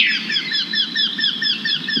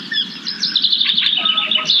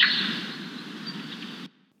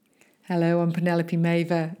Hello, I'm Penelope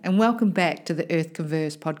Maver, and welcome back to the Earth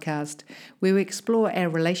Converse podcast, where we explore our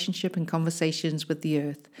relationship and conversations with the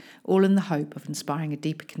Earth, all in the hope of inspiring a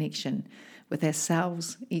deeper connection with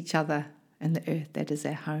ourselves, each other, and the Earth that is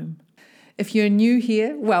our home. If you're new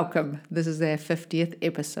here, welcome. This is our 50th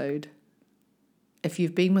episode. If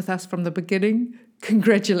you've been with us from the beginning,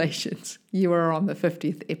 congratulations. You are on the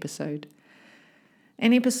 50th episode.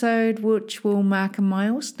 An episode which will mark a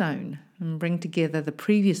milestone and bring together the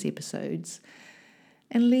previous episodes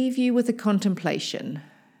and leave you with a contemplation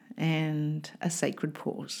and a sacred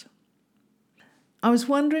pause. I was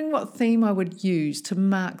wondering what theme I would use to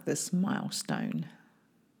mark this milestone.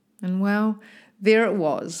 And well, there it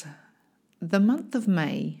was. The month of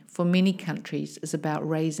May for many countries is about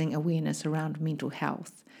raising awareness around mental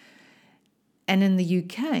health. And in the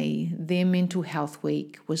UK, their Mental Health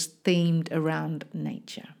Week was themed around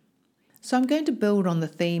nature. So I'm going to build on the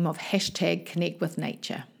theme of hashtag Connect with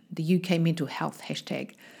Nature, the UK mental health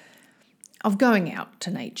hashtag, of going out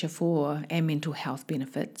to nature for our mental health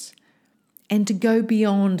benefits, and to go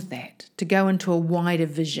beyond that, to go into a wider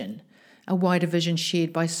vision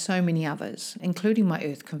shared by so many others, including my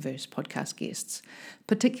Earth Converse podcast guests,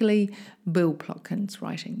 particularly Bill Plotkin's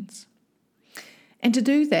writings. And to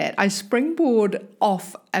do that, I springboard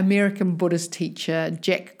off American Buddhist teacher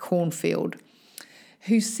Jack Kornfield,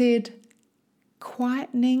 who said,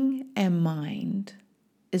 "Quietening our mind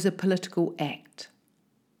is a political act."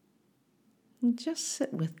 And just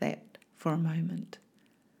sit with that for a moment.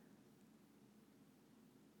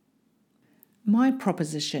 My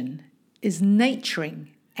proposition is naturing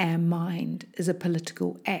our mind is a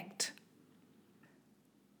political act.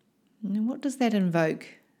 Now, what does that invoke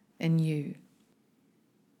in you?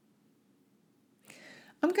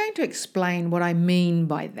 I'm going to explain what I mean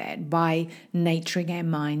by that, by naturing our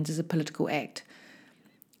minds as a political act.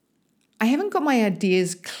 I haven't got my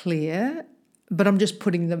ideas clear, but I'm just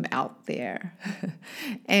putting them out there.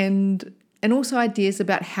 and also ideas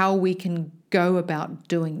about how we can go about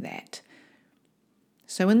doing that.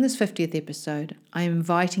 So in this 50th episode, I am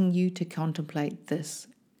inviting you to contemplate this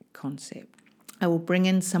concept. I will bring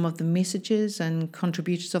in some of the messages and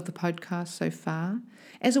contributors of the podcast so far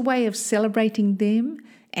as a way of celebrating them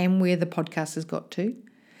and where the podcast has got to.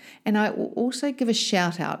 And I will also give a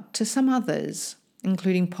shout out to some others,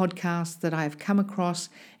 including podcasts that I have come across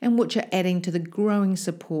and which are adding to the growing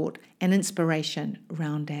support and inspiration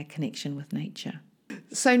around our connection with nature.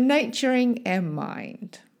 So naturing our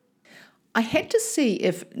mind. I had to see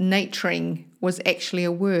if naturing was actually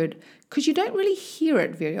a word, because you don't really hear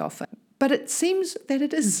it very often. But it seems that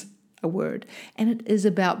it is a word, and it is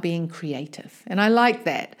about being creative. And I like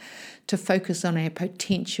that, to focus on our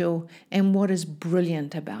potential and what is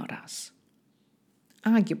brilliant about us.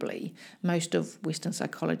 Arguably, most of Western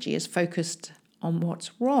psychology is focused on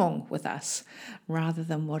what's wrong with us rather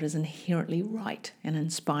than what is inherently right and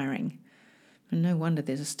inspiring. And no wonder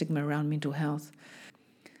there's a stigma around mental health.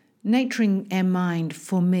 Naturing our mind,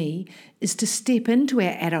 for me, is to step into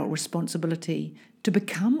our adult responsibility to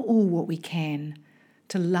become all what we can,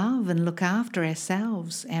 to love and look after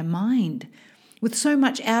ourselves, our mind, with so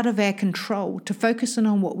much out of our control, to focus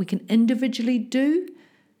on what we can individually do,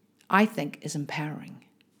 I think is empowering.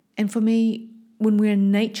 And for me, when we're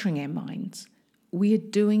naturing our minds, we are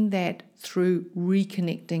doing that through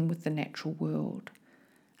reconnecting with the natural world.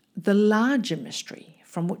 The larger mystery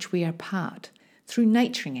from which we are part, through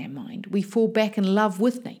naturing our mind, we fall back in love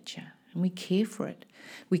with nature and we care for it.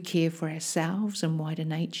 We care for ourselves and wider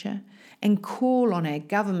nature and call on our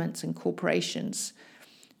governments and corporations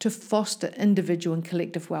to foster individual and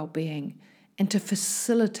collective well-being and to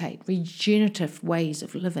facilitate regenerative ways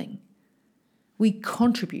of living. We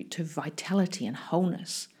contribute to vitality and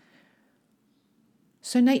wholeness.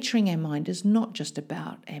 So naturing our mind is not just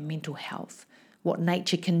about our mental health, what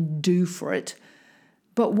nature can do for it,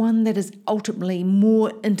 but one that is ultimately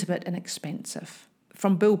more intimate and expansive.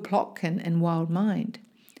 From Bill Plotkin in Wild Mind,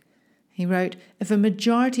 he wrote, "If a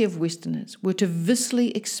majority of Westerners were to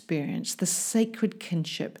viscerally experience the sacred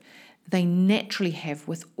kinship they naturally have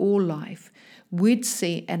with all life, we'd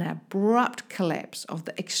see an abrupt collapse of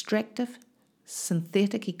the extractive,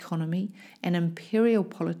 synthetic economy and imperial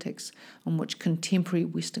politics on which contemporary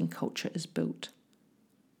Western culture is built.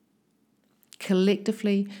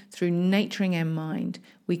 Collectively, through naturing our mind,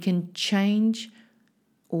 we can change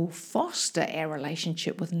or foster our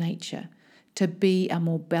relationship with nature to be a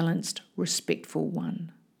more balanced, respectful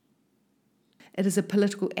one. It is a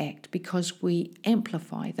political act because we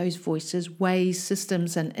amplify those voices, ways,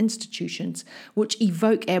 systems, and institutions which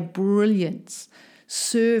evoke our brilliance,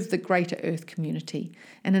 serve the greater Earth community,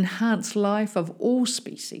 and enhance life of all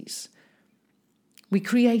species. We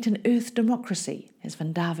create an earth democracy, as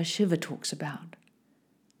Vandava Shiva talks about.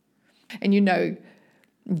 And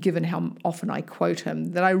given how often I quote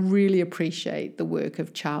him, that I really appreciate the work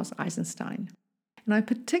of Charles Eisenstein. And I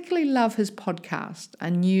particularly love his podcast, a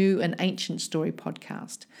new and ancient story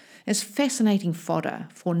podcast. It's fascinating fodder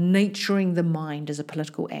for nurturing the mind as a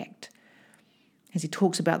political act, as he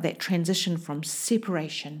talks about that transition from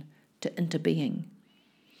separation to interbeing.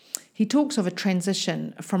 He talks of a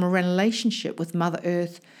transition from a relationship with Mother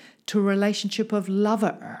Earth to a relationship of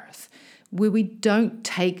Lover Earth, where we don't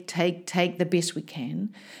take the best we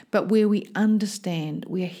can, but where we understand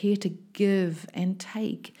we are here to give and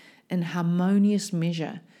take in harmonious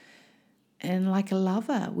measure. And like a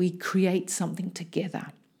lover, we create something together.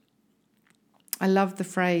 I love the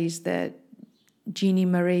phrase that Jeannie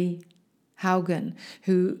Marie Haugen,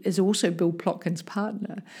 who is also Bill Plotkin's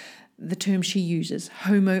partner, the term she uses,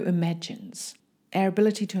 homo imagines. Our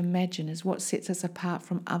ability to imagine is what sets us apart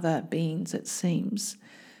from other beings, it seems.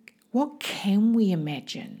 What can we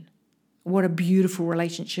imagine? What a beautiful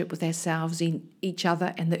relationship with ourselves, each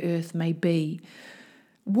other, and the earth may be.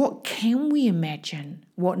 What can we imagine?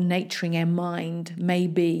 What nurturing our mind may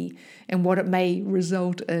be and what it may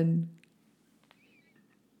result in?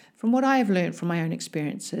 From what I have learned from my own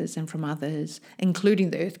experiences and from others, including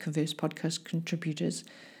the Earth Converse podcast contributors,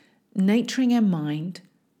 nurturing our mind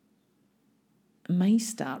may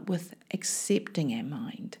start with accepting our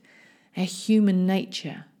mind, our human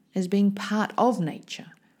nature, as being part of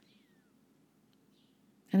nature.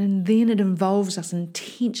 And then it involves us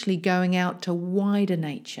intentionally going out to wider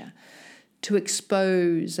nature, to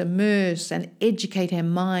expose, immerse, and educate our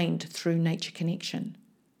mind through nature connection.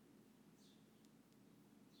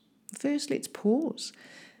 First, let's pause.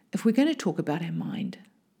 If we're going to talk about our mind,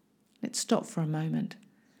 let's stop for a moment.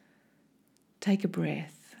 Take a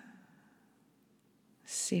breath.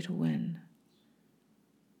 Settle in.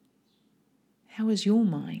 How is your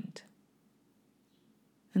mind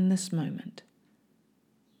in this moment?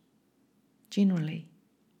 Generally.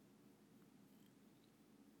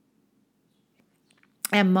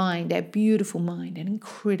 Our mind, our beautiful mind, an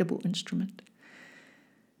incredible instrument,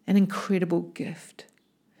 an incredible gift.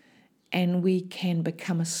 And we can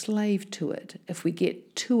become a slave to it if we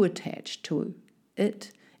get too attached to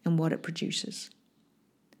it and what it produces.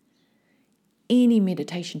 Any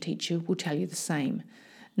meditation teacher will tell you the same.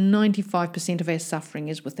 95% of our suffering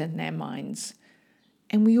is within our minds.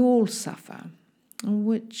 And we all suffer,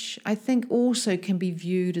 which I think also can be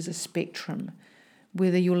viewed as a spectrum,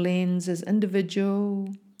 whether your lens is individual,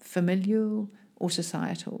 familial, or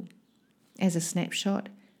societal. As a snapshot,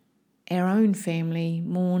 our own family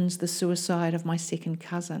mourns the suicide of my second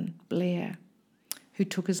cousin, Blair, who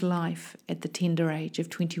took his life at the tender age of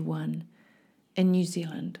 21 in New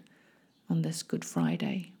Zealand on this Good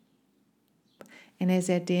Friday. And as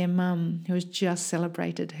our dear mum, who has just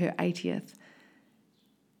celebrated her 80th,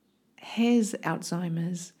 has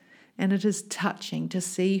Alzheimer's, and it is touching to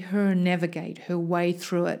see her navigate her way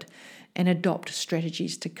through it and adopt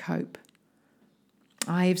strategies to cope.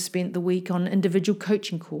 I have spent the week on individual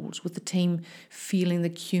coaching calls with the team feeling the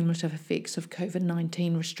cumulative effects of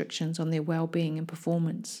COVID-19 restrictions on their well-being and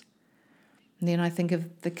performance. And then I think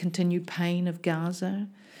of the continued pain of Gaza.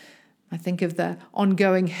 I think of the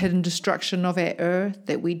ongoing hidden destruction of our earth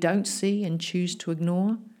that we don't see and choose to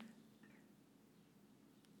ignore.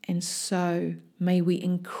 And so may we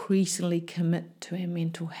increasingly commit to our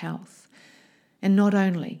mental health, and not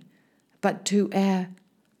only, but to our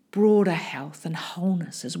broader health and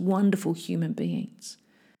wholeness as wonderful human beings.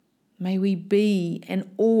 May we be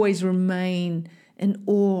and always remain in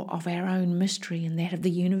awe of our own mystery and that of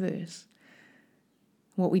the universe.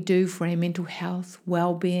 What we do for our mental health,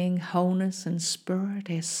 well-being, wholeness and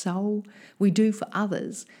spirit, our soul, we do for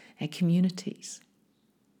others, our communities,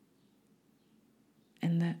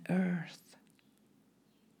 and the earth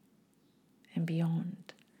and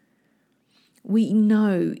beyond. We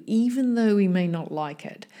know, even though we may not like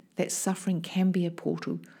it, that suffering can be a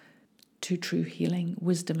portal to true healing,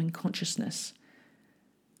 wisdom and consciousness.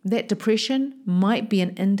 That depression might be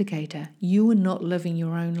an indicator you are not living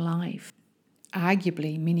your own life.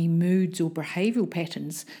 Arguably, many moods or behavioural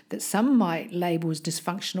patterns that some might label as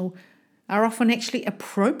dysfunctional are often actually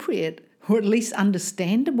appropriate or at least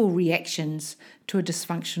understandable reactions to a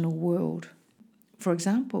dysfunctional world. For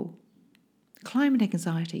example, climate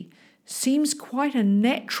anxiety seems quite a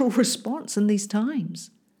natural response in these times.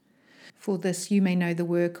 For this, you may know the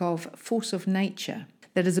work of Force of Nature,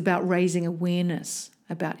 that is about raising awareness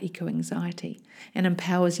about eco-anxiety and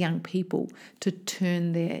empowers young people to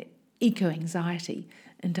turn their eco-anxiety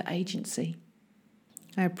into agency.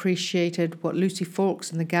 I appreciated what Lucy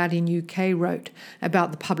Fawkes in The Guardian UK wrote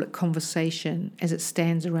about the public conversation as it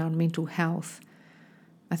stands around mental health.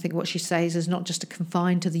 I think what she says is not just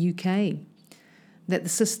confined to the UK, that the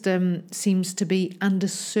system seems to be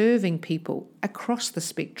underserving people across the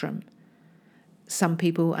spectrum. Some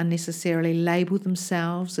people unnecessarily label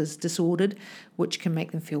themselves as disordered, which can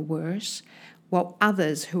make them feel worse, while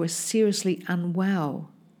others who are seriously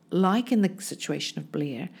unwell, like in the situation of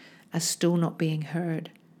Blair, are still not being heard.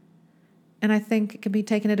 And I think it can be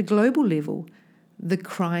taken at a global level. The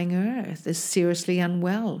crying earth is seriously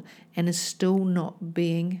unwell and is still not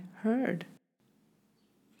being heard.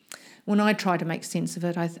 When I try to make sense of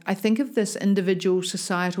it, I think of this individual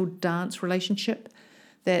societal dance relationship,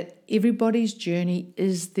 that everybody's journey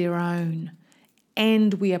is their own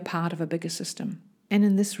and we are part of a bigger system. And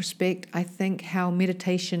in this respect, I think how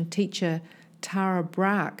meditation teacher Tara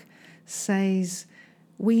Brach says,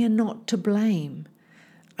 we are not to blame.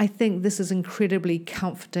 I think this is incredibly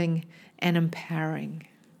comforting and empowering.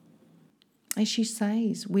 As she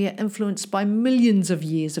says, we are influenced by millions of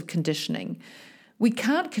years of conditioning. We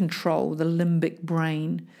can't control the limbic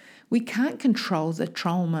brain. We can't control the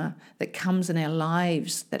trauma that comes in our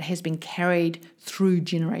lives that has been carried through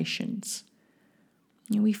generations.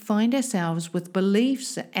 We find ourselves with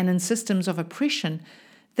beliefs and in systems of oppression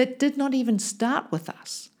that did not even start with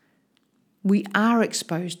us. We are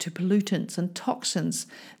exposed to pollutants and toxins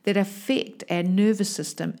that affect our nervous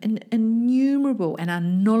system in innumerable and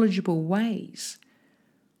unknowledgeable ways.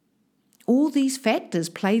 All these factors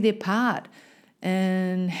play their part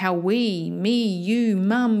in how we, me, you,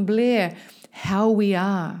 Mum, Blair, how we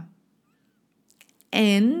are.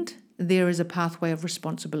 And there is a pathway of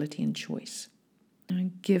responsibility and choice.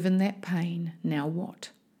 And given that pain, now what?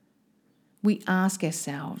 We ask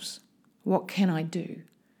ourselves, what can I do?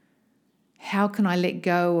 How can I let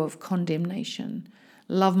go of condemnation,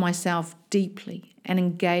 love myself deeply, and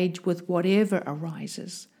engage with whatever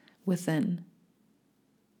arises within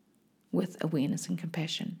with awareness and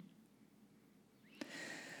compassion?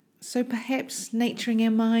 So perhaps nurturing our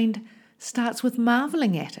mind starts with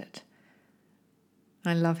marvelling at it.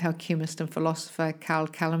 I love how chemist and philosopher Carl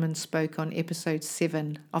Kellerman spoke on episode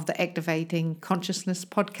 7 of the Activating Consciousness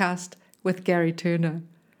podcast with Gary Turner.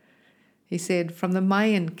 He said, from the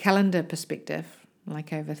Mayan calendar perspective,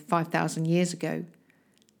 like over 5,000 years ago,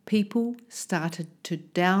 people started to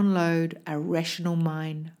download a rational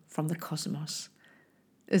mind from the cosmos.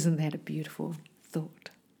 Isn't that a beautiful thought?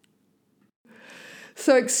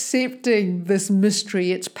 So accepting this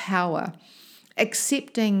mystery, its power,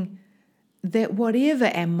 accepting that whatever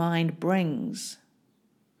our mind brings,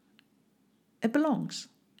 it belongs.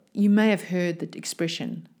 You may have heard the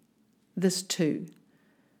expression, this too.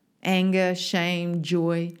 Anger, shame,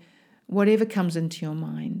 joy, whatever comes into your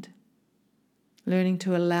mind. Learning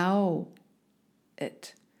to allow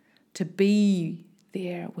it to be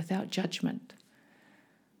there without judgment.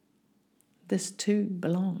 This too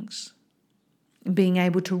belongs. Being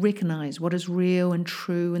able to recognize what is real and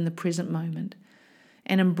true in the present moment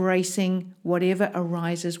and embracing whatever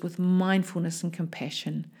arises with mindfulness and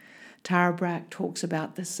compassion. Tara Brach talks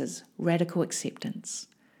about this as radical acceptance.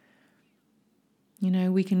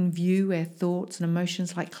 We can view our thoughts and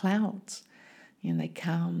emotions like clouds. They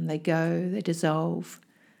come, they go, they dissolve.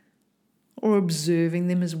 Or observing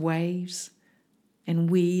them as waves. And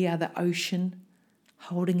we are the ocean,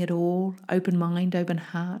 holding it all, open mind, open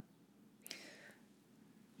heart.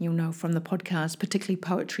 You'll know from the podcast, particularly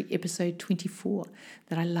Poetry episode 24,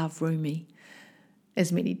 that I love Rumi,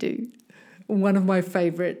 as many do. One of my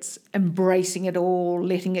favourites, embracing it all,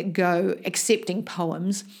 letting it go, accepting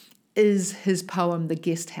poems, is his poem, The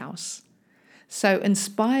Guest House. So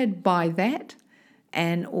inspired by that,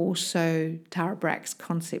 and also Tara Brach's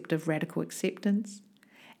concept of radical acceptance,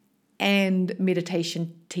 and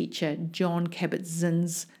meditation teacher Jon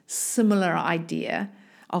Kabat-Zinn's similar idea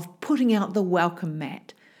of putting out the welcome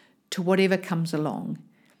mat to whatever comes along,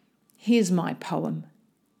 here's my poem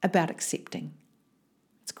about accepting.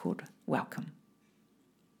 It's called Welcome.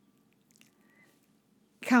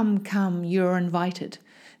 Come, come, you're invited.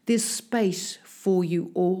 There's space for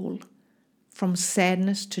you all. From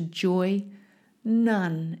sadness to joy,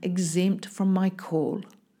 none exempt from my call.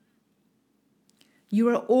 You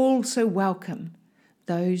are all so welcome,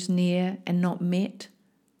 those near and not met,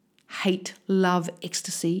 hate, love,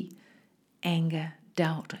 ecstasy, anger,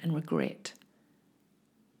 doubt, and regret.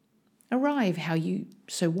 Arrive how you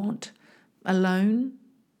so want, alone,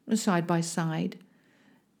 side by side,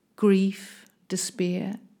 grief,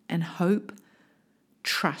 despair, and hope,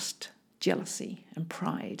 trust, jealousy, and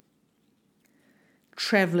pride.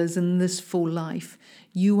 Travellers in this full life,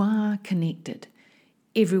 you are connected.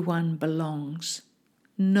 Everyone belongs.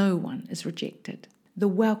 No one is rejected. The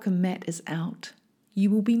welcome mat is out. You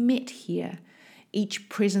will be met here, each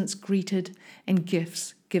presence greeted and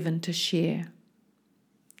gifts given to share.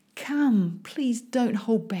 Come, please don't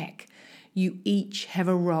hold back. You each have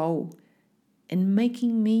a role in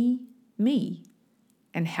making me, me,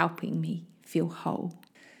 and helping me feel whole.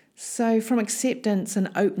 So from acceptance, an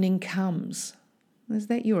opening comes. Is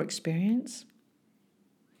that your experience?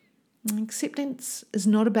 Acceptance is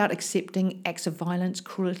not about accepting acts of violence,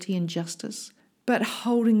 cruelty, and injustice, but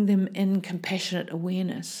holding them in compassionate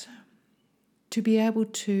awareness. To be able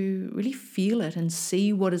to really feel it and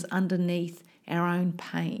see what is underneath our own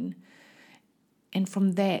pain. And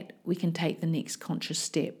from that, we can take the next conscious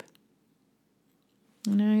step.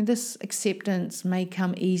 This acceptance may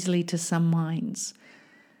come easily to some minds.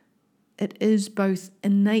 It is both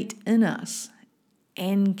innate in us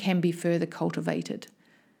and can be further cultivated.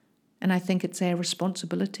 And I think it's our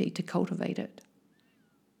responsibility to cultivate it.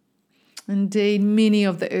 Indeed, many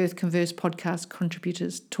of the Earth Converse podcast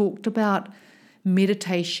contributors talked about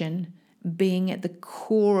meditation being at the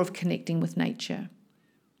core of connecting with nature,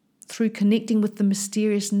 through connecting with the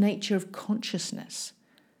mysterious nature of consciousness.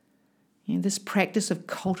 This practice of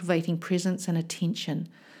cultivating presence and attention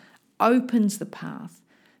opens the path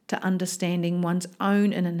to understanding one's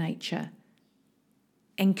own inner nature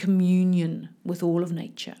and communion with all of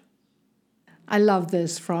nature. I love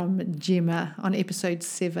this from Gemma on episode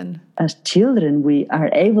 7. As children, we are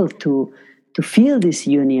able to feel this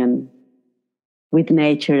union with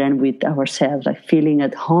nature and with ourselves, like feeling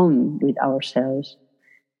at home with ourselves.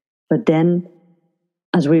 But then,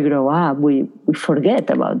 as we grow up, we forget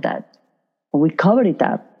about that. We cover it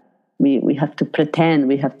up. We have to pretend,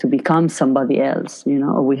 we have to become somebody else,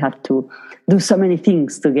 or we have to do so many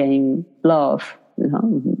things to gain love,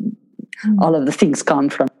 All of the things come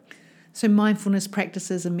from. So mindfulness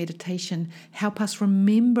practices and meditation help us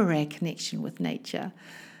remember our connection with nature.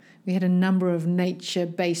 We had a number of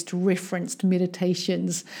nature-based referenced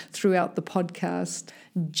meditations throughout the podcast.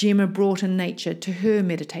 Gemma brought in nature to her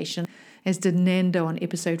meditation, as did Nando on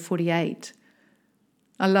episode 48.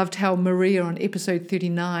 I loved how Maria on episode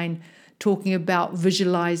 39 talking about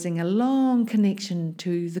visualizing a long connection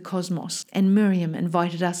to the cosmos, and Miriam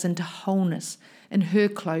invited us into wholeness in her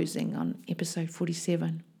closing on episode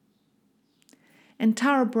 47. And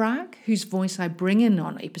Tara Brach, whose voice I bring in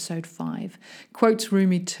on episode 5, quotes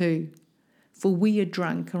Rumi too, "For we are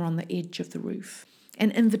drunk or on the edge of the roof."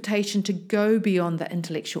 An invitation to go beyond the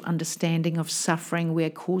intellectual understanding of suffering we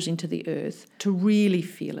are causing to the earth, to really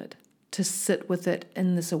feel it, to sit with it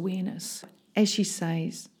in this awareness. As she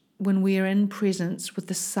says, when we are in presence with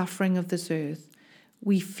the suffering of this earth,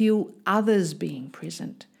 we feel others being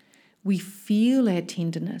present. We feel our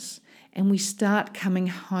tenderness and we start coming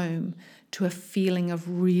home to a feeling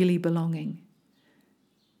of really belonging.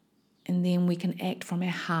 And then we can act from our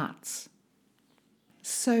hearts.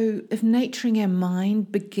 So if nurturing our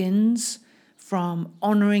mind begins from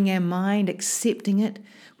honouring our mind, accepting it,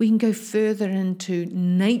 we can go further into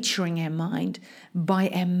nurturing our mind by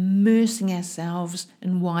immersing ourselves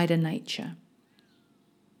in wider nature.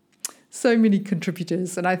 So many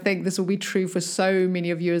contributors, and I think this will be true for so many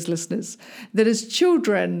of you as listeners, that as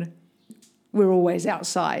children, we're always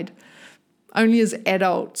outside. Only as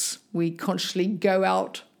adults, we consciously go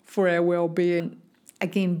out for our well-being.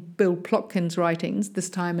 Again, Bill Plotkin's writings, this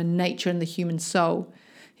time in Nature and the Human Soul,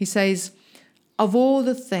 he says, of all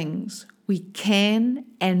the things we can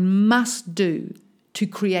and must do to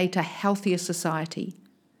create a healthier society,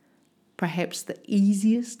 perhaps the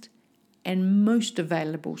easiest and most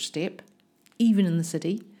available step, even in the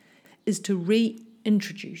city, is to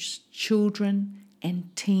reintroduce children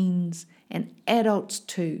and teens and adults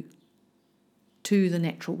too to the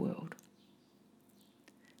natural world.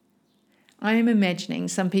 I am imagining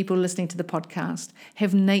some people listening to the podcast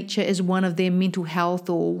have nature as one of their mental health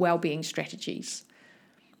or well-being strategies.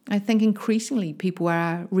 I think increasingly people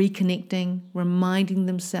are reconnecting, reminding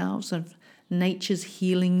themselves of nature's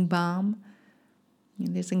healing balm.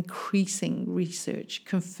 And there's increasing research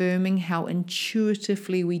confirming how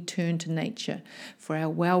intuitively we turn to nature for our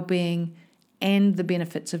well-being and the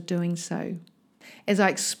benefits of doing so. As I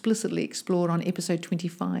explicitly explored on episode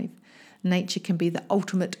 25, nature can be the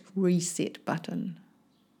ultimate reset button.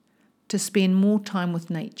 To spend more time with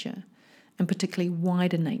nature, and particularly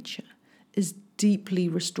wider nature, is deeply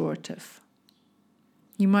restorative.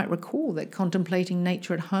 You might recall that contemplating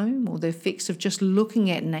nature at home or the effects of just looking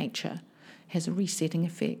at nature has a resetting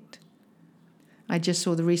effect. I just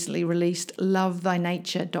saw the recently released Love Thy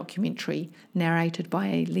Nature documentary narrated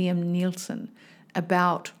by Liam Nielsen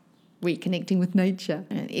about reconnecting with nature.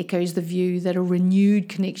 And it echoes the view that a renewed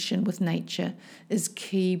connection with nature is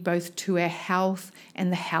key both to our health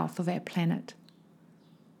and the health of our planet.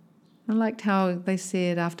 I liked how they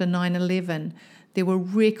said after 9/11, there were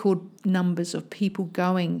record numbers of people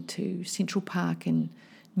going to Central Park in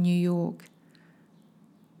New York.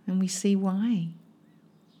 And we see why.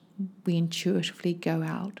 We intuitively go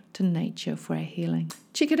out to nature for our healing.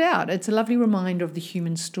 Check it out. It's a lovely reminder of the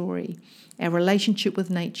human story, our relationship with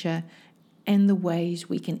nature, and the ways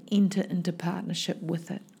we can enter into partnership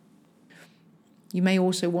with it. You may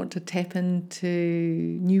also want to tap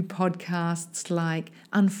into new podcasts like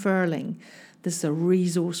Unfurling. This is a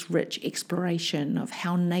resource-rich exploration of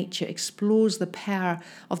how nature explores the power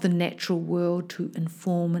of the natural world to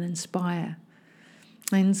inform and inspire.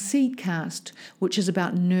 And Seedcast, which is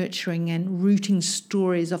about nurturing and rooting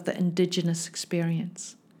stories of the Indigenous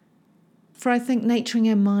experience. For I think nurturing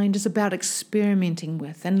our mind is about experimenting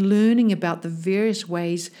with and learning about the various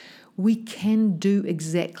ways we can do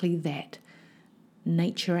exactly that,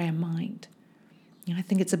 nature our mind. I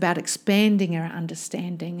think it's about expanding our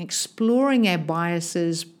understanding, exploring our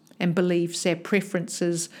biases and beliefs, our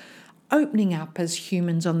preferences, opening up as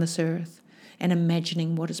humans on this earth and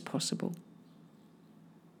imagining what is possible.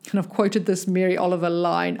 And I've quoted this Mary Oliver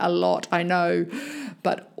line a lot, I know,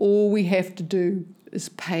 but all we have to do is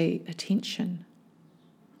pay attention.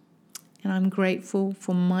 And I'm grateful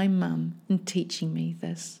for my mum in teaching me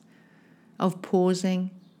this, of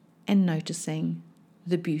pausing and noticing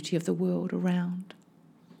the beauty of the world around.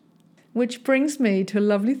 Which brings me to a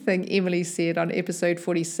lovely thing Emily said on episode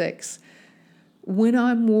 46. When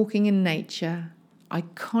I'm walking in nature, I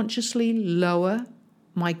consciously lower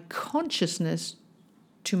my consciousness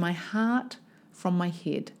to my heart from my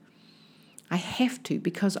head. I have to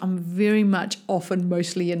because I'm very much often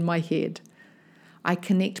mostly in my head. I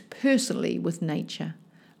connect personally with nature,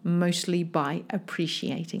 mostly by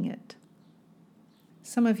appreciating it.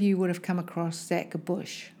 Some of you would have come across Zach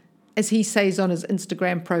Bush. As he says on his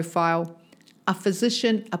Instagram profile, a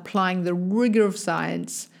physician applying the rigor of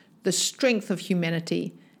science, the strength of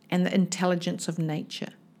humanity, and the intelligence of nature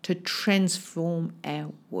to transform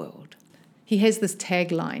our world. He has this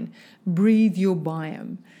tagline, breathe your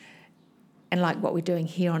biome. And like what we're doing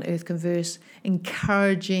here on Earth Converse,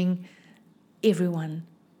 encouraging everyone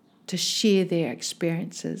to share their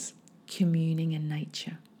experiences, communing in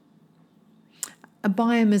nature. A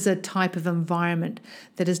biome is a type of environment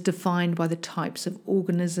that is defined by the types of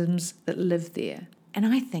organisms that live there. And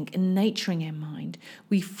I think in nurturing our mind,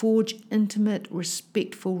 we forge intimate,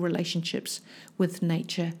 respectful relationships with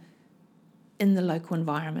nature in the local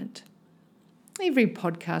environment. Every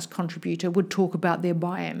podcast contributor would talk about their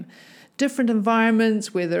biome. Different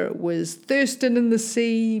environments, whether it was Thurston in the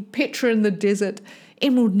sea, Petra in the desert,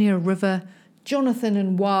 Emerald near a river, Jonathan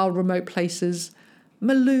in wild remote places,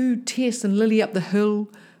 Malou, Tess and Lily up the hill,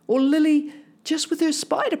 or Lily just with her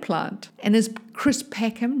spider plant. And as Chris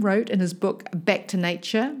Packham wrote in his book Back to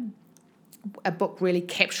Nature, a book really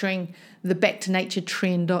capturing the back to nature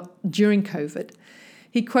trend during COVID,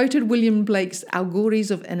 he quoted William Blake's Allegories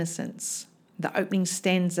of Innocence, the opening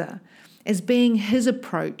stanza, as being his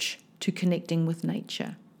approach to connecting with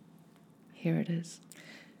nature. Here it is.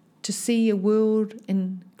 To see a world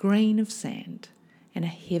in grain of sand and a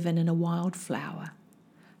heaven in a wild flower.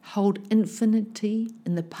 Hold infinity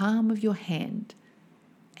in the palm of your hand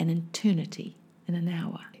and eternity in an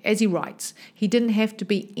hour. As he writes, he didn't have to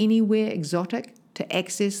be anywhere exotic to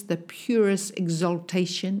access the purest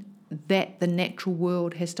exaltation that the natural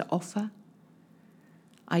world has to offer.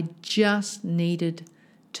 I just needed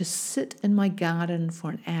to sit in my garden for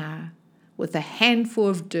an hour with a handful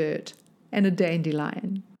of dirt and a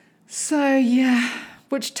dandelion. So yeah,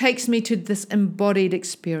 which takes me to this embodied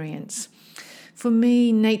experience. For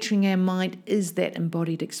me, nurturing our mind is that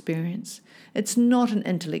embodied experience. It's not an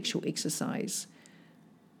intellectual exercise.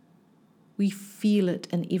 We feel it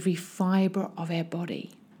in every fibre of our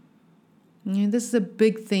body. This is a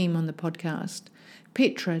big theme on the podcast.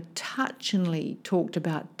 Petra touchingly talked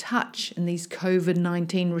about touch in these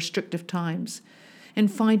COVID-19 restrictive times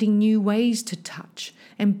and finding new ways to touch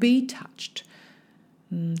and be touched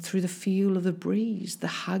through the feel of the breeze, the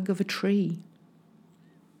hug of a tree.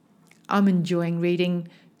 I'm enjoying reading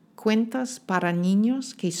Cuentos para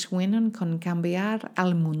niños que sueñan con cambiar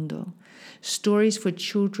al mundo, stories for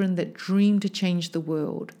children that dream to change the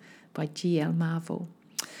world by G.L. Marvel.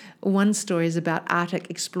 One story is about Arctic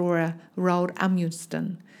explorer Roald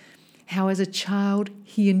Amundsen, how as a child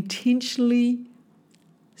he intentionally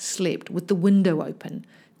slept with the window open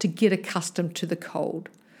to get accustomed to the cold,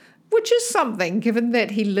 which is something given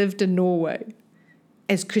that he lived in Norway.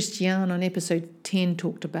 as Christiane on episode 10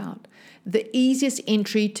 talked about, the easiest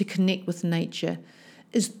entry to connect with nature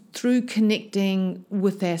is through connecting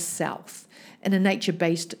with ourself. In a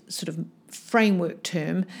nature-based sort of framework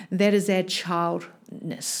term, that is our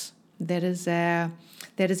childness. That is our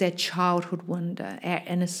childhood wonder, our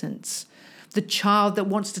innocence. The child that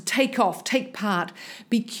wants to take off, take part,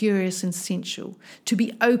 be curious and sensual, to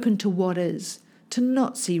be open to what is, to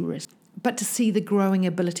not see risk, but to see the growing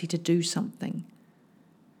ability to do something.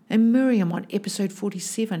 And Miriam on episode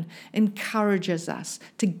 47 encourages us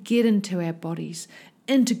to get into our bodies,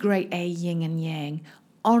 integrate our yin and yang,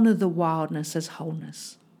 honour the wildness as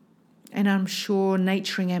wholeness. And I'm sure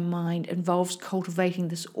nurturing our mind involves cultivating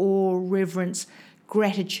this awe, reverence,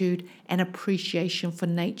 gratitude and appreciation for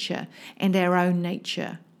nature and our own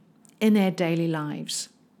nature in our daily lives.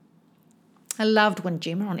 I loved when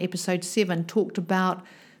Gemma on episode 7 talked about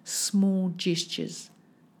small gestures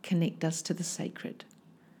connect us to the sacred.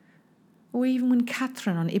 Or even when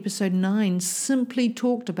Catherine on episode 9 simply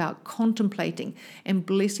talked about contemplating and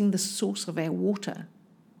blessing the source of our water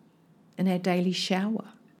in our daily shower.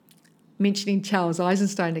 Mentioning Charles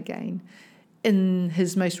Eisenstein again, in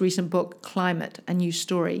his most recent book, Climate, A New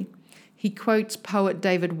Story, he quotes poet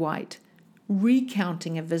David Whyte,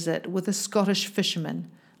 recounting a visit with a Scottish fisherman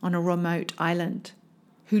on a remote island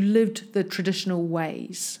who lived the traditional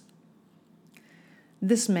ways.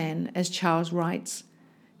 This man, as Charles writes,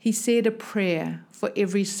 he said a prayer for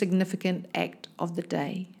every significant act of the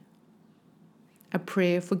day. A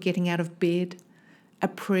prayer for getting out of bed, a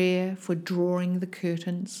prayer for drawing the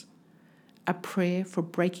curtains, a prayer for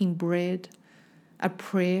breaking bread, a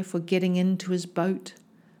prayer for getting into his boat,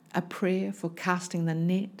 a prayer for casting the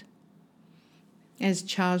net. As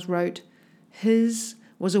Charles wrote, his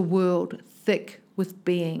was a world thick with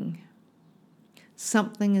being.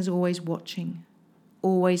 Something is always watching,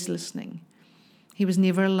 always listening. He was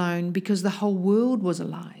never alone because the whole world was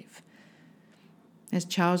alive. As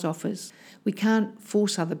Charles offers, we can't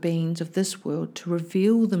force other beings of this world to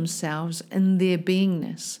reveal themselves in their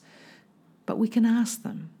beingness, but we can ask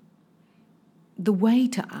them. The way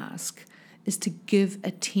to ask is to give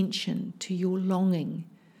attention to your longing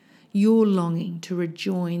to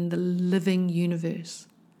rejoin the living universe.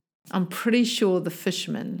 I'm pretty sure the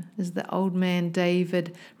fisherman is the old man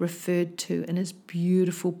David referred to in his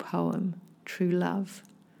beautiful poem, True Love,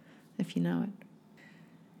 if you know it.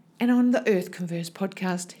 And on the Earth Converse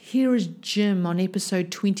podcast, here is Jim on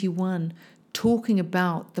episode 21 talking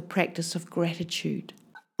about the practice of gratitude.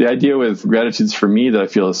 The idea with gratitudes for me that I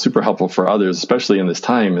feel is super helpful for others, especially in this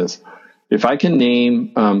time, is if I can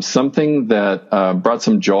name something that brought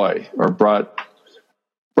some joy or brought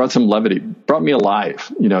some levity, brought me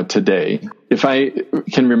alive, today. If I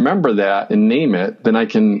can remember that and name it, then I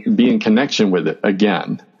can be in connection with it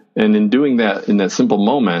again. And in doing that, in that simple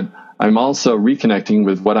moment, I'm also reconnecting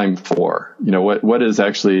with what I'm for. What is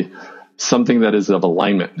actually something that is of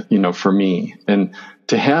alignment, for me. And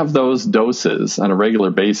to have those doses on a regular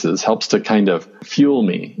basis helps to kind of fuel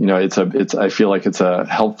me. I feel like it's a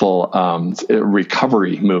helpful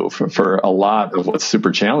recovery move for a lot of what's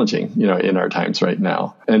super challenging, in our times right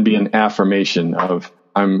now, and be an affirmation of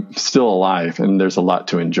I'm still alive and there's a lot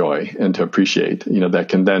to enjoy and to appreciate, that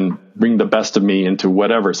can then bring the best of me into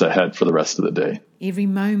whatever's ahead for the rest of the day. Every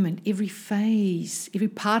moment, every phase, every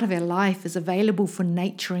part of our life is available for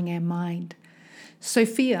nurturing our mind.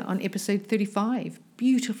 Sophia on episode 35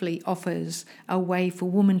 beautifully offers a way for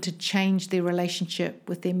women to change their relationship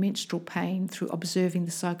with their menstrual pain through observing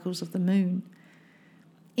the cycles of the moon.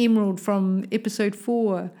 Emerald from episode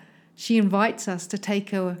 4, she invites us to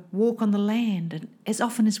take a walk on the land and as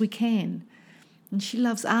often as we can. And she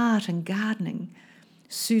loves art and gardening.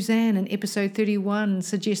 Suzanne in episode 31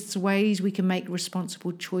 suggests ways we can make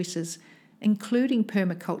responsible choices, including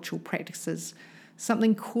permacultural practices,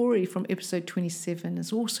 something Corey from episode 27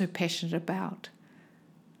 is also passionate about.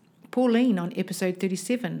 Pauline on episode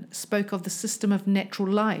 37 spoke of the system of natural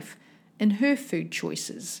life in her food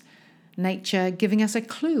choices, nature giving us a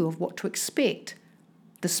clue of what to expect,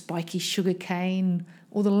 the spiky sugar cane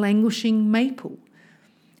or the languishing maple.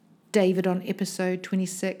 David on episode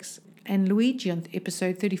 26 and Luigi on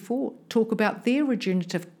episode 34 talk about their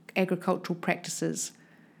regenerative agricultural practices.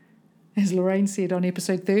 As Lorraine said on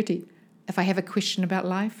episode 30, if I have a question about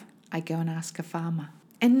life, I go and ask a farmer.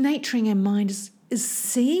 And nurturing our mind is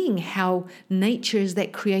seeing how nature is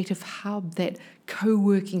that creative hub, that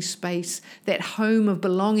co-working space, that home of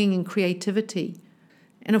belonging and creativity.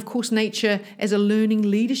 And of course, nature as a learning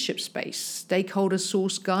leadership space, stakeholder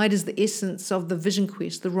source guide is the essence of the Vision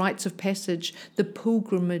Quest, the rites of passage, the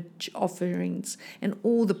pilgrimage offerings, and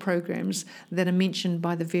all the programs that are mentioned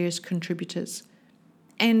by the various contributors.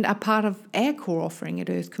 and are part of our core offering at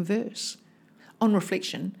Earth Converse. On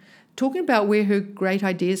reflection, talking about where her great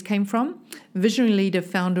ideas came from, visionary leader,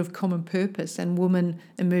 founder of Common Purpose and woman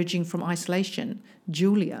emerging from isolation,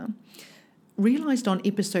 Julia, realised on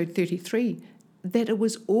episode 33 that it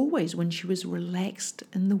was always when she was relaxed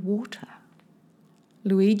in the water.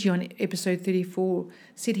 Luigi on episode 34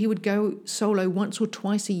 said he would go solo once or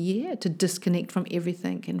twice a year to disconnect from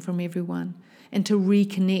everything and from everyone and to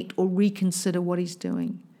reconnect or reconsider what he's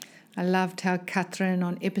doing. I loved how Katrin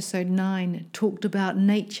on episode 9 talked about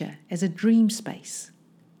nature as a dream space.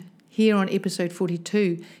 Here on episode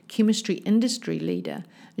 42, chemistry industry leader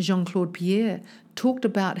Jean-Claude Pierre talked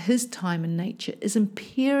about his time in nature is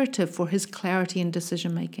imperative for his clarity and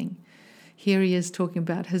decision making. Here he is talking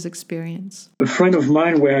about his experience. A friend of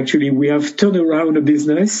mine where actually we have turned around a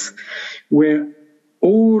business where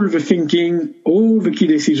all the thinking, all the key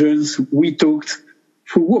decisions we took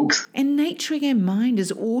for walks. And nurturing our mind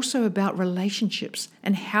is also about relationships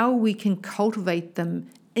and how we can cultivate them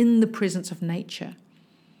in the presence of nature.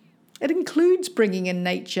 It includes bringing in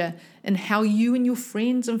nature and how you and your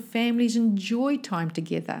friends and families enjoy time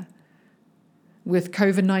together. With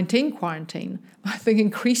COVID-19 quarantine, I think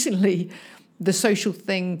increasingly the social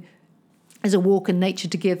thing is a walk in nature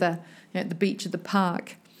together at the beach at the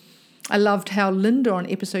park. I loved how Linda on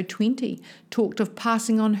episode 20 talked of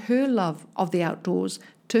passing on her love of the outdoors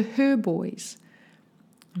to her boys.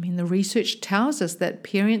 I mean, the research tells us that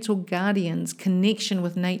parents or guardians' connection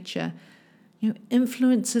with nature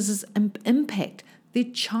influences and impact their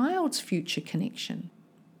child's future connection.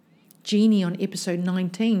 Jeannie on episode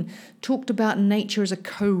 19 talked about nature as a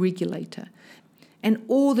co-regulator and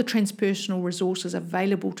all the transpersonal resources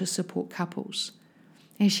available to support couples.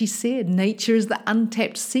 As she said, nature is the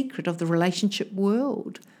untapped secret of the relationship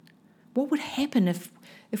world. What would happen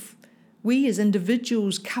if we as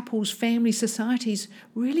individuals, couples, families, societies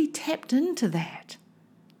really tapped into that?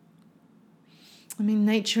 I mean,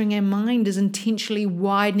 nurturing our mind is intentionally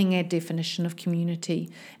widening our definition of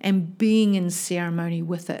community and being in ceremony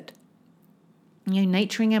with it.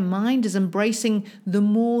 Nurturing our mind is embracing the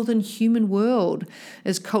more than human world,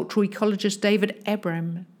 as cultural ecologist David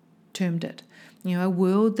Abram termed it. A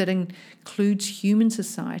world that includes human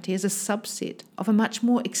society as a subset of a much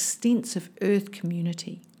more extensive earth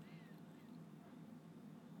community.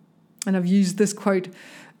 And I've used this quote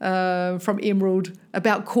from Emerald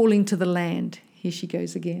about calling to the land. Here she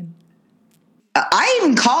goes again. I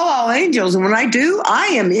even call all angels, and when I do, I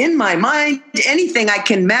am in my mind anything I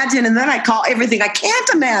can imagine, and then I call everything I can't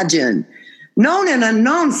imagine. Known and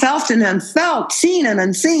unknown, felt and unfelt, seen and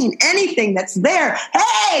unseen, anything that's there.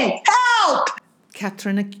 Hey, help!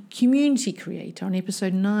 Katrin, a community creator on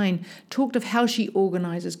episode 9, talked of how she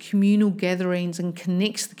organises communal gatherings and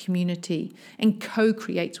connects the community and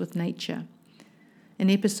co-creates with nature. In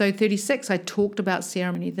episode 36, I talked about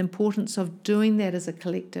ceremony, the importance of doing that as a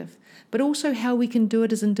collective, but also how we can do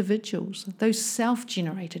it as individuals, those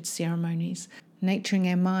self-generated ceremonies. Nurturing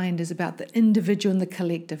our mind is about the individual and the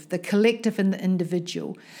collective and the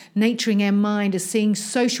individual. Nurturing our mind is seeing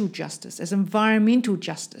social justice as environmental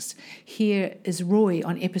justice. Here is Roy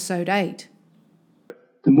on episode 8.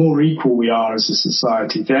 The more equal we are as a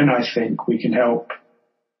society, then I think we can help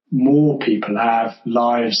more people have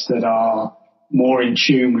lives that are more in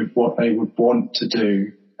tune with what they would want to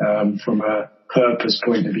do from a purpose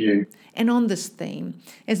point of view. And on this theme,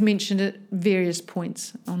 as mentioned at various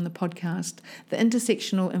points on the podcast, the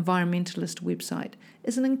Intersectional Environmentalist website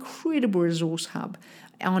is an incredible resource hub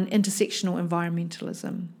on intersectional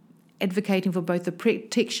environmentalism, advocating for both the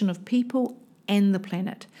protection of people and the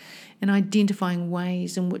planet, and identifying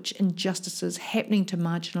ways in which injustices happening to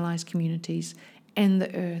marginalised communities and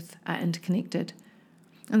the earth are interconnected.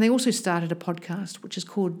 And they also started a podcast which is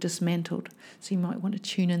called Dismantled, so you might want to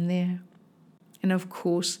tune in there. And of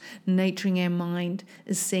course, nurturing our mind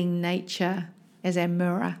is seeing nature as our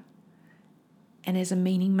mirror and as a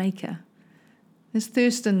meaning maker. As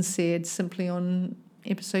Thurston said simply on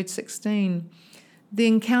episode 16, the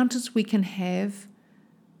encounters we can have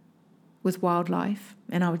with wildlife,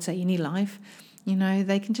 and I would say any life,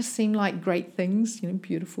 they can just seem like great things,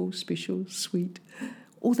 beautiful, special, sweet,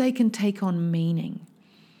 or they can take on meaning.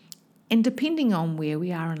 And depending on where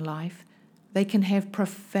we are in life, they can have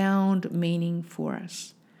profound meaning for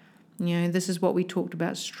us. This is what we talked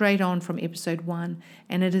about straight on from episode 1,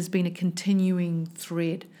 and it has been a continuing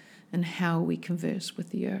thread in how we converse with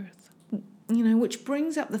the earth. Which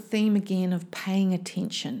brings up the theme again of paying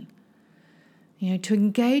attention. To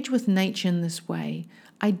engage with nature in this way,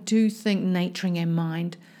 I do think nurturing our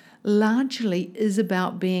mind largely is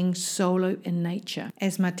about being solo in nature.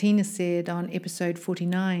 As Martina said on episode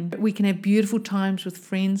 49, we can have beautiful times with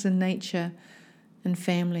friends and nature and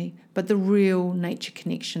family, but the real nature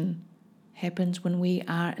connection happens when we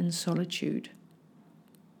are in solitude.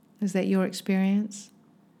 Is that your experience?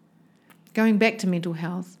 Going back to mental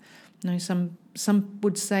health, some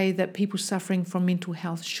would say that people suffering from mental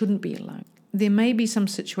health shouldn't be alone. There may be some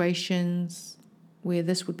situations where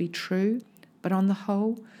this would be true, but on the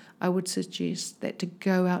whole, I would suggest that to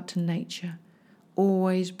go out to nature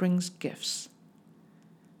always brings gifts.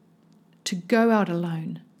 To go out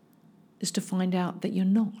alone is to find out that you're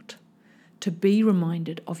not, to be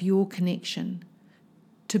reminded of your connection,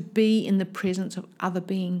 to be in the presence of other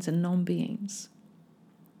beings and non-beings.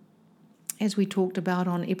 As we talked about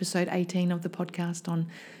on episode 18 of the podcast on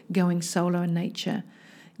going solo in nature,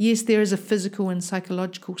 yes, there is a physical and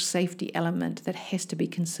psychological safety element that has to be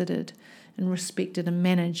considered and respected and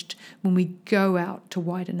managed when we go out to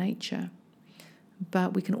wider nature.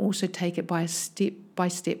 But we can also take it by a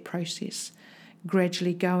step-by-step process,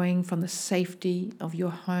 gradually going from the safety of your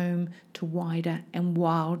home to wider and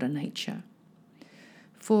wilder nature.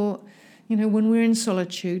 For, when we're in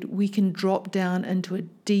solitude, we can drop down into a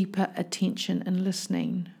deeper attention and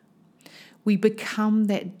listening. We become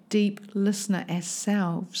that deep listener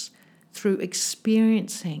ourselves through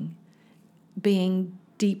experiencing being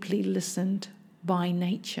deeply listened by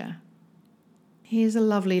nature. Here's a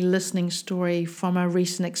lovely listening story from a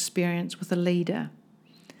recent experience with a leader.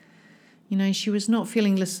 She was not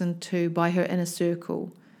feeling listened to by her inner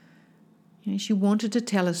circle. She wanted to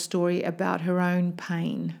tell a story about her own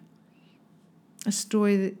pain, a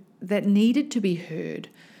story that needed to be heard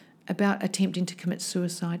about attempting to commit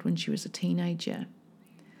suicide when she was a teenager,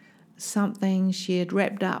 something she had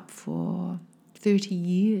wrapped up for 30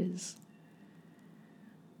 years.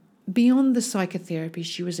 Beyond the psychotherapy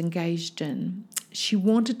she was engaged in, she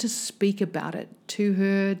wanted to speak about it to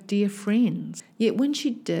her dear friends. Yet when she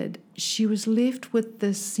did, she was left with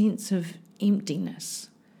this sense of emptiness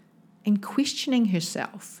and questioning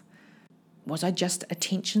herself. Was I just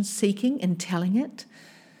attention-seeking in telling it?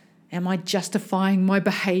 Am I justifying my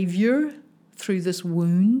behaviour through this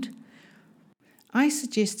wound? I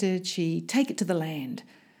suggested she take it to the land,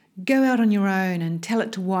 go out on your own and tell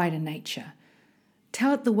it to wider nature.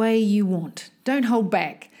 Tell it the way you want. Don't hold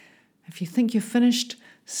back. If you think you're finished,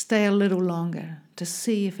 stay a little longer to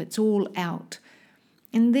see if it's all out.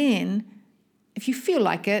 And then, if you feel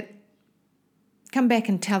like it, come back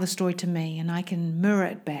and tell the story to me and I can mirror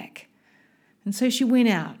it back. And so she went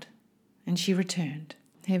out and she returned,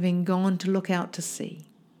 having gone to look out to sea.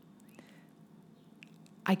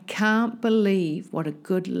 I can't believe what a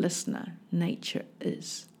good listener nature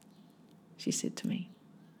is, she said to me.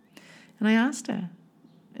 And I asked her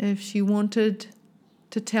if she wanted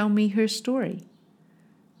to tell me her story.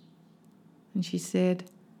 And she said,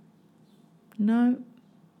 no,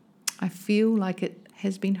 I feel like it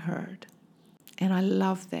has been heard. And I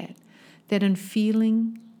love that in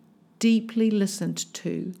feeling deeply listened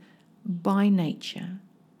to by nature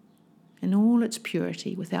in all its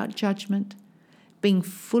purity, without judgment, being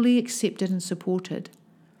fully accepted and supported,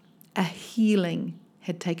 a healing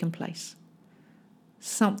had taken place.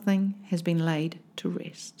 Something has been laid to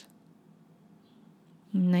rest.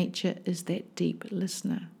 Nature is that deep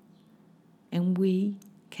listener, and we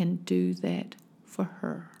can do that for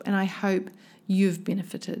her. And I hope you've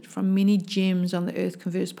benefited from many gems on the Earth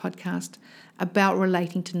Converse podcast about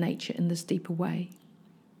relating to nature in this deeper way.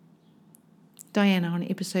 Diana on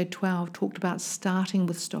episode 12 talked about starting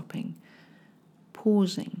with stopping,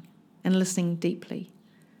 pausing and listening deeply.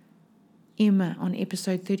 Emma on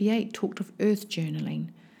episode 38 talked of earth journaling.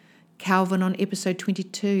 Calvin on episode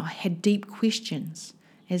 22 had deep questions,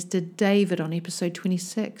 as did David on episode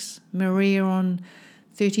 26, Maria on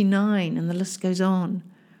 39, and the list goes on.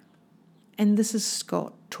 And this is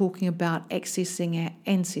Scott talking about accessing our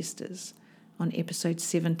ancestors on episode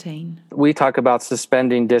 17. We talk about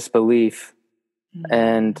suspending disbelief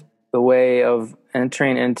and the way of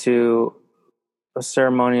entering into a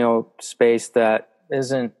ceremonial space that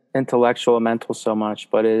isn't intellectual or mental so much,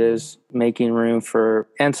 but it is making room for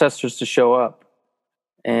ancestors to show up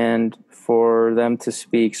and for them to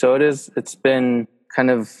speak. So it's been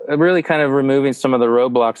really removing some of the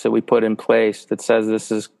roadblocks that we put in place that says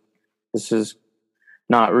this is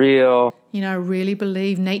not real. I really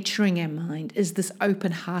believe naturing our mind is this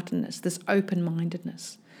open-heartedness, this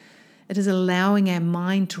open-mindedness. It is allowing our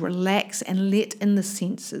mind to relax and let in the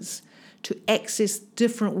senses, to access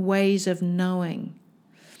different ways of knowing.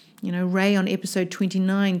 Ray on episode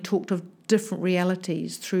 29 talked of different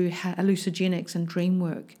realities through hallucinogenics and dream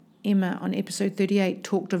work. Emma on episode 38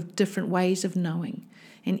 talked of different ways of knowing,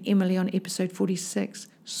 and Emily on episode 46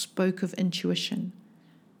 spoke of intuition.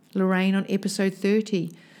 Lorraine on episode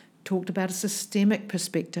 30 talked about a systemic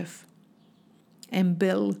perspective, and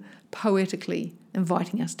Bill poetically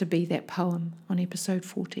inviting us to be that poem on episode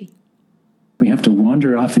 40. We have to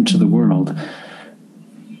wander off into the world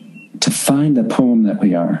to find the poem that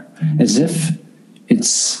we are, as if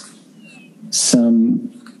it's some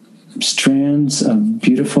strands of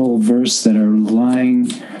beautiful verse that are lying,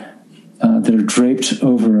 that are draped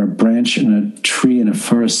over a branch in a tree in a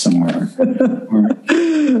forest somewhere, or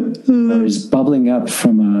is bubbling up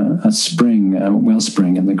from a spring, a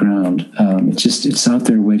wellspring in the ground. It's out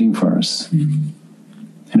there waiting for us. And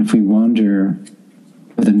if we wander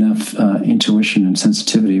with enough intuition and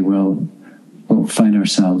sensitivity, we'll find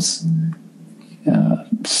ourselves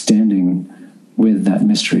standing with that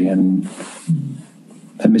mystery, and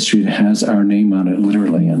that mystery has our name on it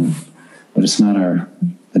literally, but it's not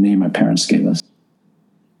the name our parents gave us.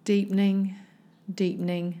 Deepening,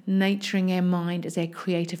 nurturing our mind is our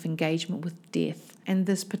creative engagement with death, and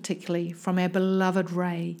this particularly from our beloved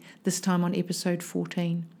Ray, this time on episode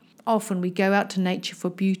 14. Often we go out to nature for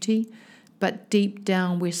beauty, but deep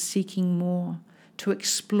down we're seeking more, to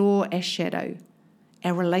explore our shadow,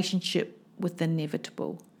 our relationship with the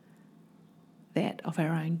inevitable, that of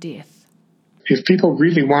our own death. If people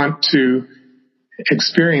really want to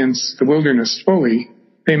experience the wilderness fully,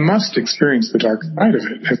 they must experience the dark side of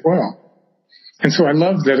it as well. And so I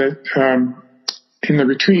love that in the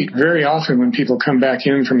retreat, very often when people come back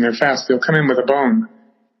in from their fast, they'll come in with a bone,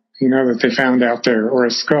 that they found out there, or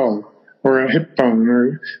a skull, or a hip bone,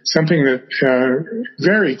 or something that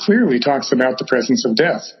very clearly talks about the presence of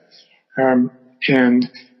death. And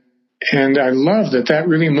I love that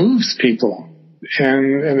really moves people.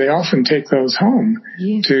 And they often take those home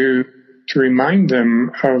to remind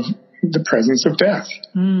them of the presence of death.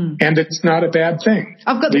 And it's not a bad thing.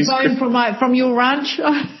 I've got the bone from your ranch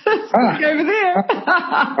over there.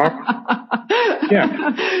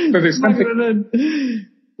 Yeah. So there's something,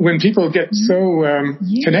 when people get so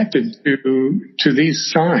connected to these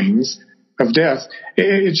signs of death,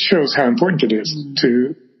 it shows how important it is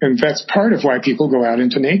and that's part of why people go out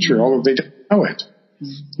into nature, although they don't know it.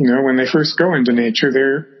 When they first go into nature,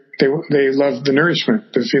 they love the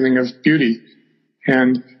nourishment, the feeling of beauty.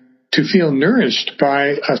 And to feel nourished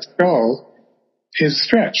by a skull is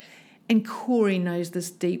stretch. And Corey knows this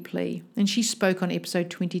deeply. And she spoke on episode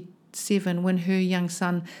 27 when her young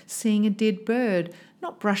son seeing a dead bird,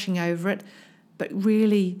 not brushing over it, but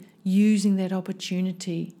really using that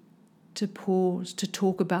opportunity to pause, to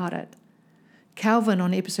talk about it. Calvin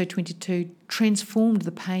on episode 22 transformed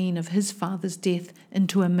the pain of his father's death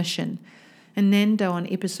into a mission. And Nando on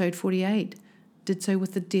episode 48 did so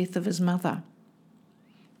with the death of his mother.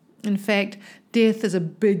 In fact, death is a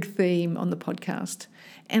big theme on the podcast,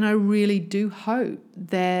 and I really do hope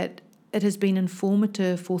that it has been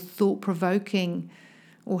informative or thought-provoking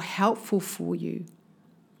or helpful for you.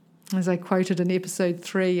 As I quoted in episode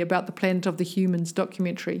 3 about the Planet of the Humans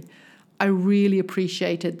documentary, I really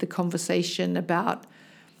appreciated the conversation about,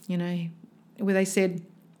 where they said,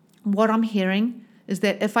 what I'm hearing is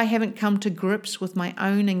that if I haven't come to grips with my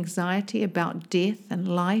own anxiety about death and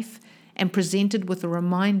life and presented with a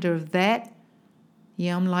reminder of that,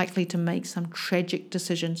 I'm likely to make some tragic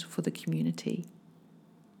decisions for the community.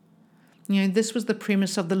 This was the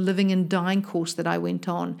premise of the Living and Dying course that I went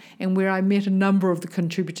on, and where I met a number of the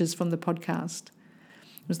contributors from the podcast.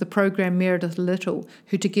 It was the program Meredith Little,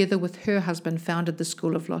 who together with her husband founded the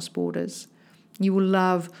School of Lost Borders. You will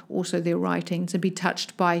love also their writings and be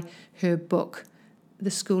touched by her book,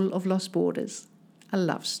 The School of Lost Borders, a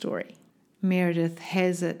love story. Meredith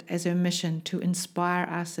has it as her mission to inspire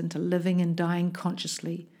us into living and dying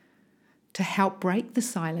consciously, to help break the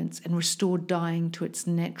silence and restore dying to its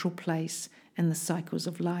natural place in the cycles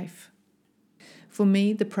of life. For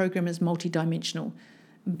me, the program is multidimensional,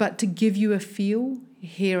 but to give you a feel,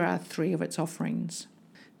 here are 3 of its offerings.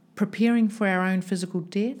 Preparing for our own physical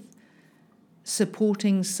death,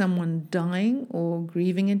 supporting someone dying or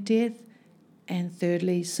grieving a death, and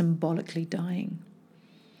thirdly, symbolically dying.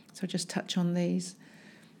 So just touch on these.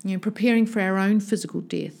 Preparing for our own physical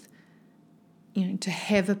death, to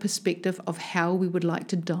have a perspective of how we would like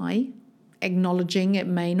to die, acknowledging it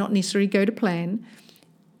may not necessarily go to plan,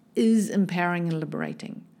 is empowering and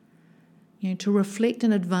liberating. To reflect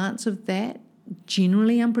in advance of that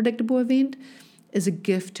generally unpredictable event is a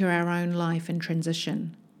gift to our own life and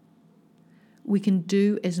transition. We can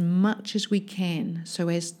do as much as we can so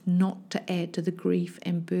as not to add to the grief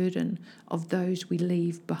and burden of those we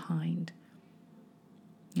leave behind.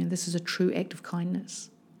 This is a true act of kindness.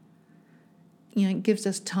 It gives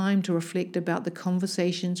us time to reflect about the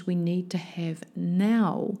conversations we need to have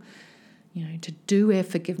now, to do our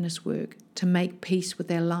forgiveness work, to make peace with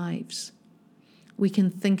our lives. We can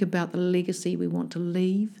think about the legacy we want to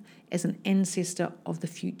leave as an ancestor of the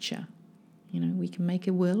future. We can make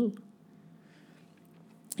a will.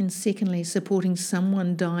 And secondly, supporting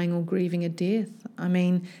someone dying or grieving a death.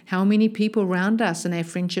 How many people around us in our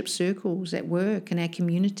friendship circles, at work, in our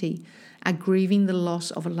community, are grieving the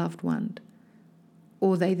loss of a loved one?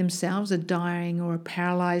 Or they themselves are dying or are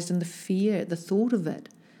paralyzed in the fear, the thought of it.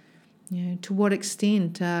 To what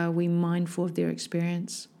extent are we mindful of their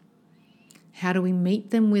experience? How do we meet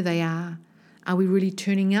them where they are? Are we really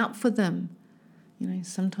turning up for them?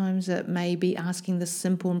 Sometimes it may be asking the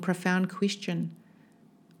simple and profound question,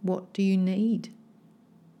 what do you need?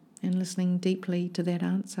 And listening deeply to that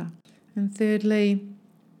answer. And thirdly,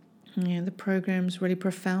 the program's really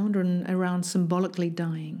profound and around symbolically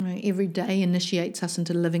dying. Every day initiates us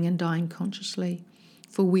into living and dying consciously,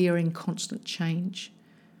 for we are in constant change.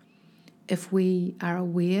 If we are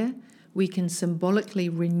aware, we can symbolically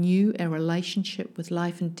renew our relationship with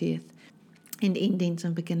life and death and endings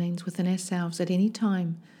and beginnings within ourselves at any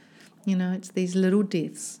time. It's these little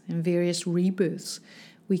deaths and various rebirths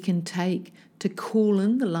we can take to call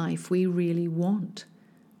in the life we really want.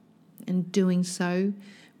 In doing so,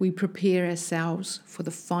 we prepare ourselves for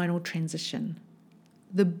the final transition,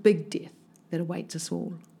 the big death that awaits us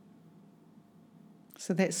all.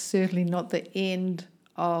 So that's certainly not the end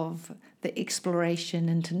of the exploration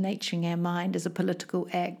into nurturing our mind as a political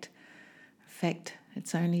act. In fact,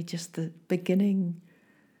 it's only just the beginning.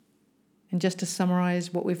 And just to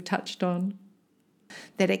summarize what we've touched on,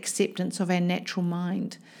 that acceptance of our natural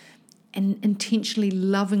mind and intentionally,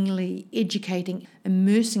 lovingly educating,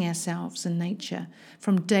 immersing ourselves in nature,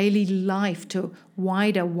 from daily life to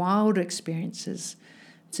wider, wilder experiences.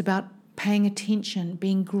 It's about paying attention,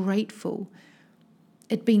 being grateful,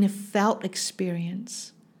 it being a felt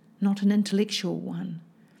experience, not an intellectual one.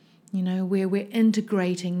 Where we're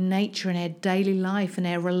integrating nature in our daily life and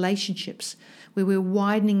our relationships, where we're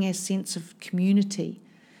widening our sense of community,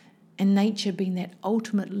 and nature being that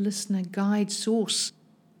ultimate listener, guide, source,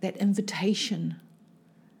 that invitation,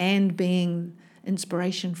 and being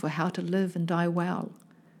inspiration for how to live and die well.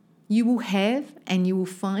 You will have and you will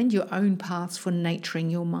find your own paths for nurturing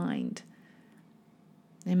your mind.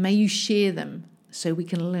 And may you share them so we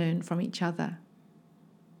can learn from each other.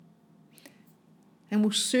 And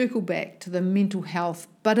we'll circle back to the mental health,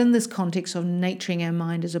 but in this context of nurturing our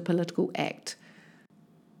mind as a political act,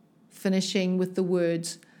 finishing with the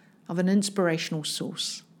words of an inspirational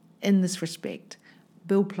source in this respect,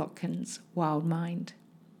 Bill Plotkin's Wild Mind.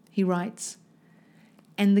 He writes,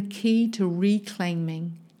 "And the key to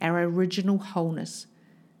reclaiming our original wholeness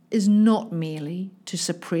is not merely to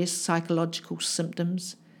suppress psychological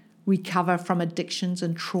symptoms, recover from addictions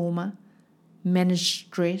and trauma, manage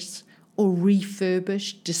stress, or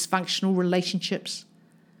refurbish dysfunctional relationships,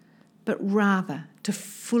 but rather to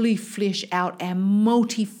fully flesh out our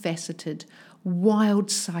multifaceted,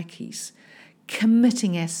 wild psyches,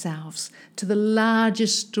 committing ourselves to the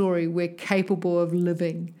largest story we're capable of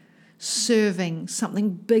living, serving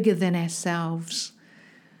something bigger than ourselves.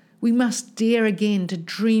 We must dare again to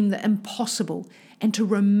dream the impossible and to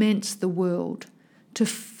romance the world, to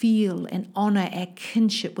feel and honour our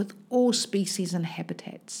kinship with all species and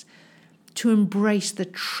habitats, to embrace the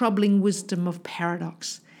troubling wisdom of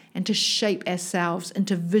paradox, and to shape ourselves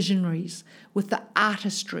into visionaries with the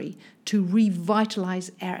artistry to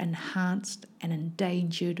revitalise our enhanced and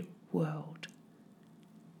endangered world."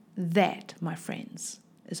 That, my friends,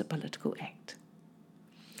 is a political act.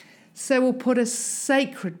 So we'll put a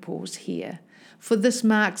sacred pause here, for this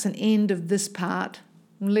marks an end of this part,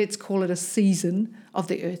 let's call it a season, of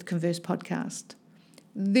the Earth Converse podcast.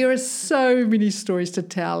 There are so many stories to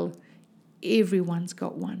tell. Everyone's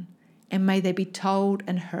got one, and may they be told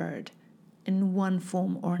and heard in one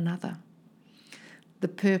form or another. The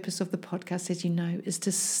purpose of the podcast, as you know, is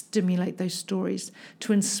to stimulate those stories,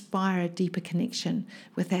 to inspire a deeper connection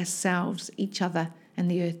with ourselves, each other, and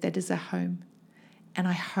the earth that is our home. And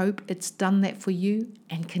I hope it's done that for you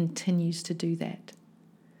and continues to do that.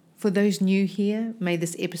 For those new here, may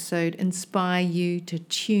this episode inspire you to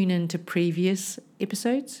tune into previous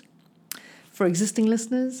episodes. For existing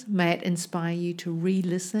listeners, may it inspire you to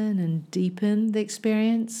re-listen and deepen the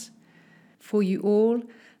experience. For you all,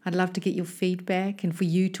 I'd love to get your feedback and for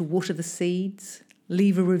you to water the seeds,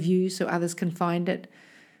 leave a review so others can find it,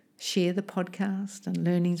 share the podcast and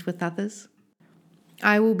learnings with others.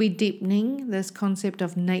 I will be deepening this concept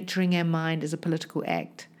of nurturing our mind as a political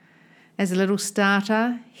act. As a little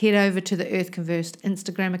starter, head over to the Earth Conversed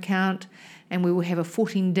Instagram account and we will have a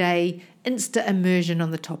 14-day Insta immersion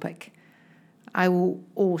on the topic. I will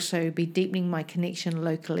also be deepening my connection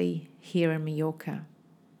locally here in Mallorca.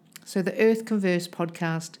 So the Earth Conversed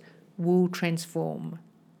podcast will transform.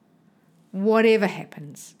 Whatever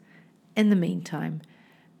happens, in the meantime,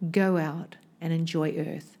 go out and enjoy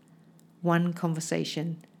Earth, one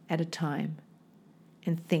conversation at a time.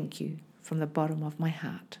 And thank you from the bottom of my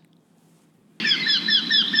heart.